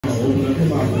open up your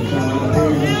mouth and shout out a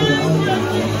praise unto the Lord.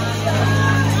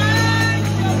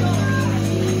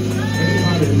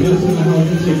 Anybody blessed in the house,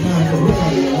 it's your time for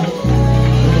prayer, y'all.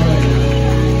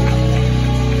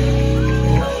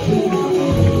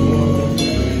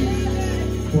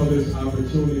 For this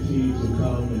opportunity to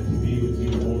come and to be with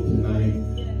you all tonight,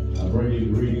 I bring you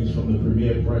greetings from the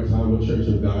Premier Praise Our Church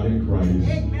of God in Christ.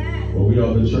 Well, we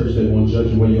are the church that won't judge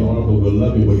you where you are, but will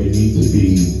love you where you need to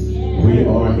be. We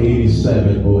are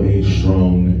 8708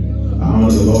 strong. I honor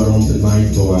the Lord on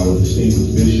tonight for our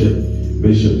distinguished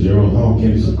Bishop Gerald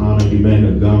Hawkins. Honor you, man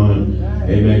of God.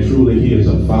 Amen. Truly, he is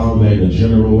a father and a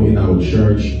general in our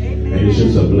church. And it's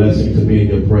just a blessing to be in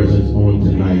your presence on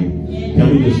tonight. Can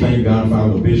we just thank God for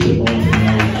our bishop on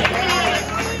tonight?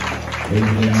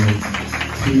 Amen.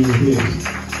 To his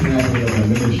cabinet of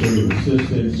administrative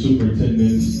assistants,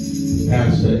 superintendents,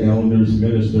 pastor, elders,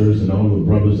 ministers, and all the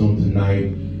brothers on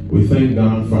tonight. We thank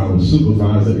God for our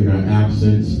supervisor in our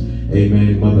absence.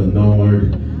 Amen. Mother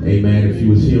Nord. Amen. If you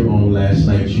was here on last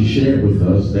night, she shared with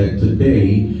us that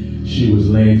today she was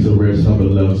laying to rest her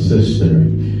beloved sister.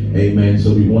 Amen.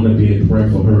 So we want to be in prayer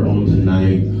for her on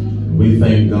tonight. We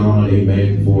thank God,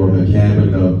 amen, for her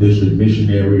cabinet of district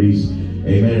missionaries.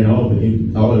 Amen. And all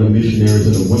of the missionaries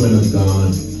and the women of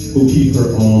God who keep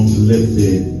her arms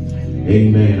lifted.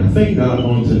 Amen. I thank God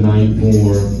on tonight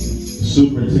for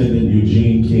Superintendent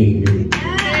Eugene King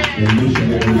and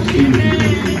missionary Stephen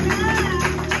King.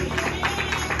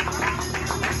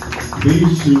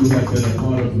 These two have been a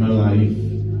part of my life,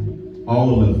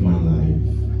 all of my life.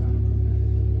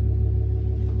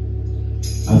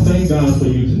 I thank God for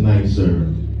you tonight, sir,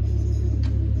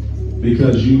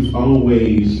 because you've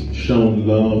always shown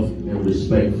love and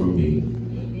respect for me.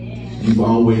 You've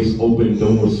always opened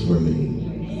doors for me.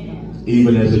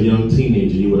 Even as a young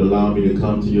teenager, you would allow me to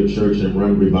come to your church and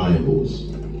run revivals.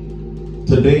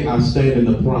 Today, I stand in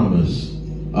the promise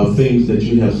of things that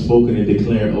you have spoken and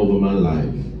declared over my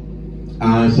life.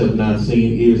 Eyes have not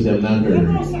seen, ears have not heard,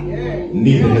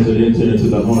 neither has it entered into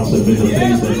the hearts of men the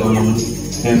things that God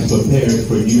has prepared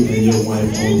for you and your wife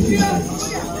on tonight.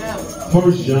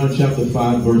 1 John chapter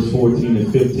 5, verse 14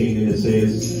 and 15, and it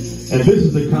says, and this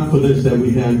is the confidence that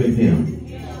we have in him,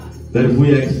 that if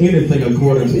we ask anything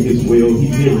according to his will, he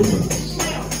hears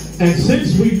us. And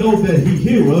since we know that he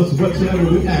hears us, whatsoever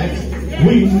we ask,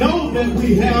 we know that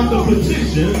we have the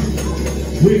petition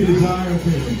we desire of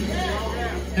him.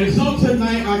 And so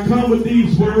tonight I come with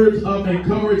these words of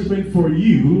encouragement for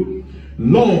you.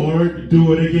 Lord,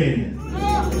 do it again.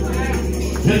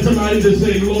 Can somebody just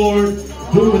say, Lord,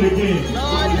 do it again.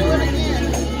 Lord, do it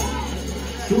again.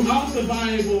 Throughout the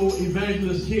Bible,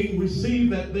 Evangelist King, we see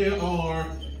that there are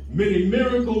many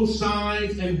miracles,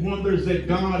 signs, and wonders that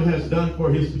God has done for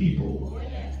his people.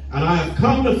 And I have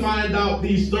come to find out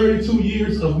these 32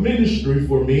 years of ministry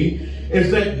for me is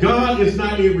that God is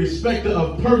not a respecter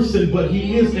of person, but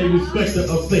he is a respecter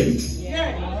of faith.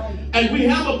 And we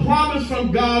have a promise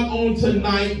from God on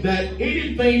tonight that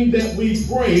anything that we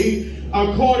pray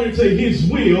according to his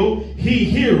will, he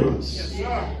hears us.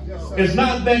 It's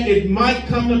not that it might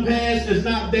come to pass. It's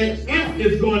not that if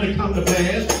it's going to come to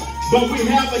pass. But we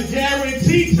have a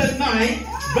guarantee tonight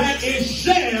that it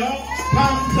shall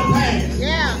come to pass.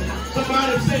 Yeah.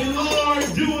 Somebody say, Lord,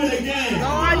 do it again.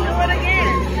 Lord, do it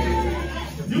again.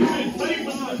 You've been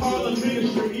faithful to the call of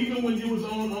ministry even when you was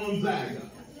on Zaga.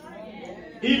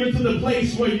 Even to the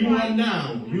place where you are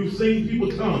now. You've seen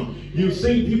people come. You've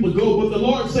seen people go. But the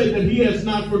Lord said that he has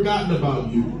not forgotten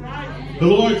about you. The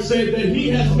Lord said that he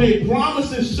has made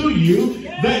promises to you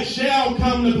that shall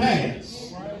come to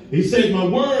pass. He said, my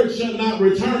word shall not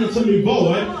return unto me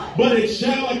void, but it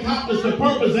shall accomplish the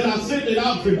purpose that I sent it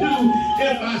out to do.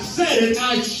 If I said it,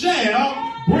 I shall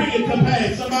bring it to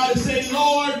pass. Somebody say,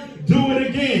 Lord, do it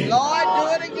again. Lord, do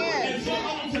it again. And so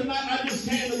on tonight, I just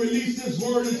came to release this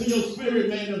word into your spirit,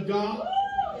 man of God,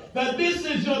 that this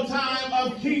is your time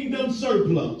of kingdom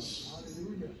surplus.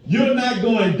 You're not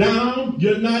going down.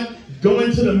 You're not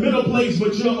going to the middle place,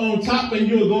 but you're on top and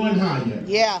you're going higher.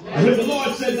 Yeah. I hear the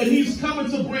Lord said that he's coming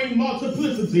to bring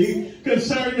multiplicity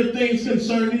concerning the things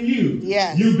concerning you.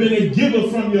 Yeah. You've been a giver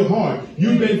from your heart.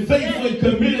 You've been faithful and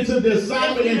committed to the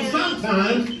assignment, and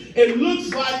sometimes it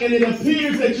looks like and it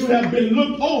appears that you have been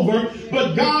looked over,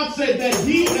 but God said that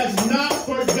he has not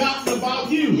forgotten about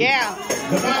you. Yeah.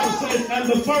 The Bible says, and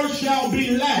the first shall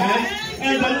be last,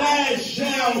 and the last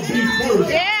shall be first.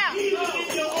 Yeah. Even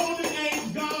in your older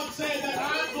age, God said that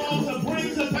I'm going to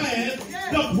bring to pass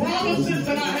the promises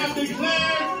that I have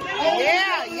declared over your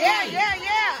life.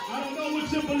 I don't know what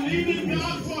you believe in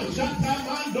God for.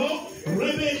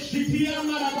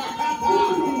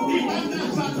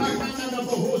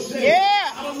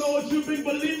 I don't know what you've been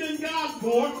believing God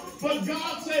for. But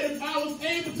God said if I was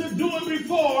able to do it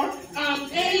before,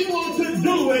 I'm able to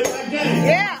do it again.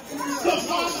 Yeah. So,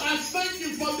 Father, I thank you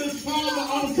for this Father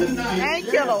on tonight.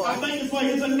 Thank you, Lord. I thank you for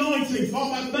his anointing.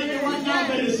 Father, I thank you right now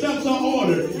that his steps are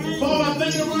ordered. Father, I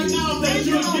thank you right now that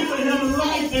you're giving him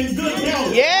life and good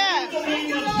health. Yeah. In the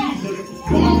name of Jesus.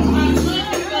 Father, I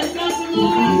thank you for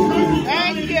Thessalonians.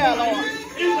 Thank you, Lord.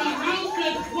 In the house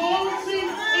that's flourishing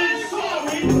and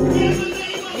soaring in the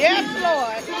name of Yes, Jesus.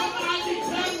 Lord. Father, I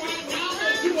declare right now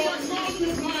that you are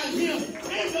sanctifying him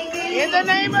In the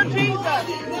name of Jesus. I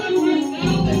declare right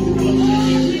now that you are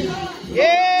sanctifying him.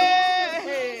 Yeah. The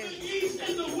east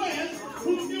and the west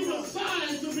who give a sign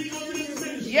to be under his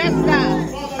ministry. Yes, God.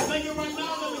 Father, I thank you right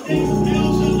now that the gates of hell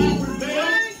shall not prevail.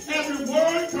 Every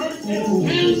word curse is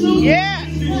canceled. Yeah.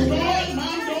 It's destroyed.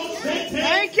 My Lord said that.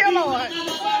 Thank you, Lord.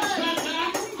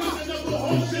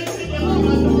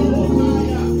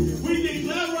 We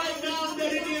declare right now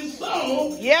that it is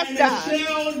so. Yes, and God. It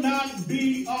shall not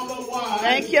be otherwise.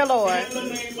 Thank you, Lord. In the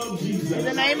name of Jesus. In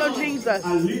the name of Jesus.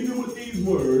 I leave you with these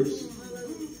words.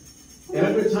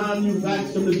 Every time you've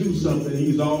asked him to do something,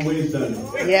 he's always done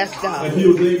it. Yes, If God. he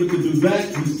was able to do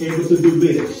that, he's able to do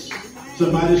this.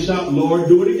 Somebody shout, Lord,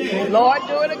 do it again. Lord,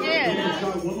 do it again.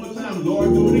 Shout one more time, Lord,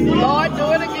 do it again. Lord,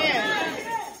 do it again.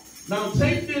 Now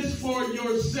take this for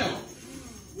yourself.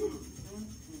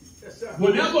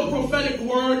 Whenever prophetic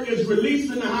word is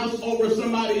released in the house over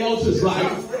somebody else's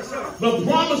life, the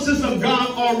promises of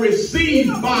God are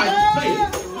received by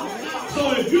faith.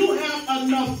 So if you have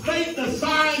enough faith the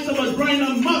size of a grain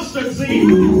of mustard seed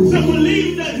to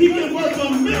believe that he can work a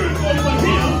miracle for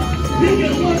him, he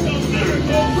can work a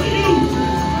miracle for you.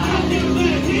 I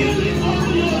declare healing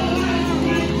over your life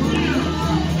right now.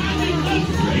 I declare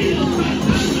freedom right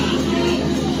now.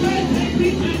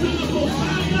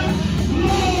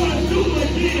 Lord, do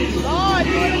it again. Lord, do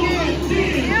it again. Do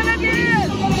it again.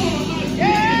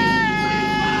 Yeah.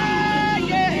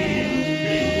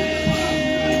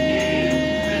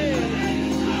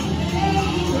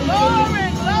 Glory,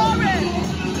 glory.